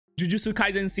Jujutsu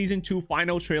Kaisen Season 2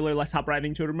 final trailer. Let's hop right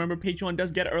into it. Remember, Patreon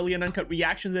does get early and uncut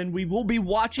reactions, and we will be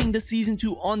watching the Season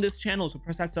 2 on this channel, so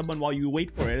press that sub button while you wait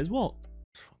for it as well.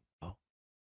 Oh.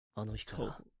 Oh,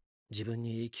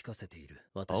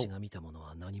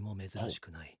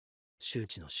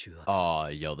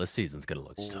 yo, this season's gonna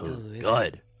look so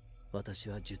good. What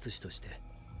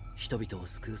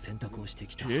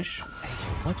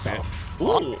the?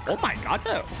 Oh my god,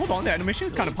 hold on, the animation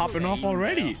is kind of popping off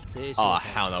already. Oh,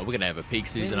 hell no, we're gonna have a peak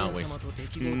season, aren't we?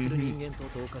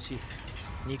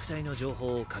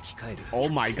 Oh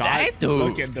my god, that dude.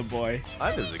 Look at the boy.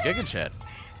 I think there's a Giga Chat.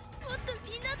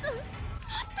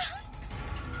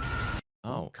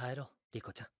 Oh.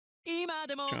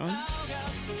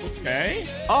 Okay.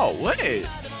 Oh, wait.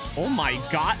 Oh my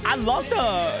god, I love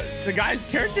the guy's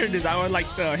character design, or like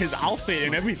his outfit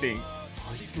and everything. Oh,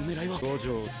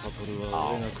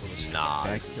 nah,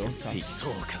 this is gonna be peak.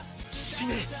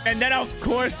 And then of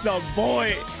course the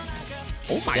boy.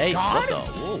 Oh my god.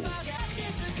 Whoa.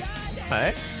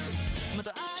 Hey.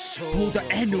 Oh, the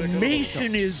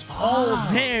animation is all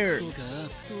there.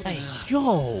 Hey,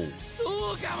 yo.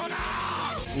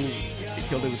 Ooh, they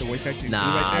killed it with the voice acting.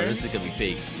 Nah, right there. this is gonna be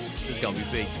big. This is gonna be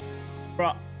big.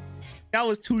 Bro, that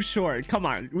was too short. Come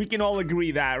on, we can all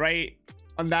agree that, right?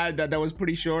 On that was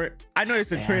pretty short. I know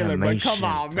it's a trailer, but come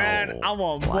on, man. I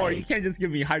want more. You can't just get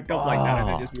me hyped up like that and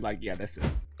then just be like, yeah, that's it.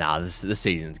 Nah, this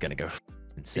season's gonna go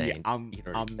insane.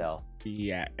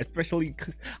 Yeah, especially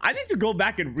because I need to go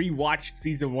back and rewatch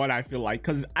season 1. I feel like,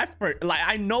 because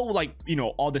I know, like, you know,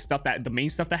 all the stuff, that the main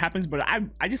stuff that happens, but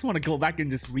I just want to go back and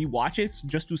just rewatch it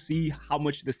just to see how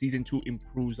much the season 2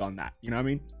 improves on that. You know what I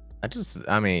mean?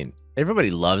 I mean, everybody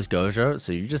loves Gojo,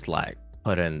 so you just like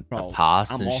put in the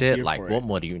past and shit. Like, what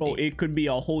more do you need? It could be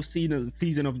a whole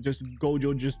season of just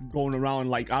Gojo just going around,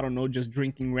 like, I don't know, just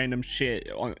drinking random shit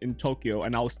in Tokyo,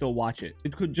 and I'll still watch it.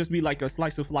 It could just be like a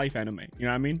slice of life anime. You know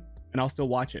what I mean? And I'll still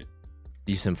watch it.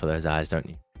 You sim for those eyes, don't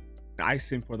you? I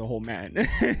sim for the whole man,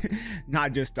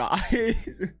 not just the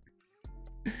eyes.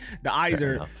 The eyes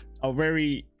are a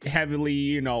very heavily,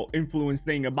 you know, influenced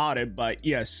thing about it. But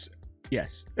yes.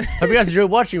 Hope you guys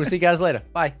enjoyed watching. We'll see you guys later.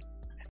 Bye.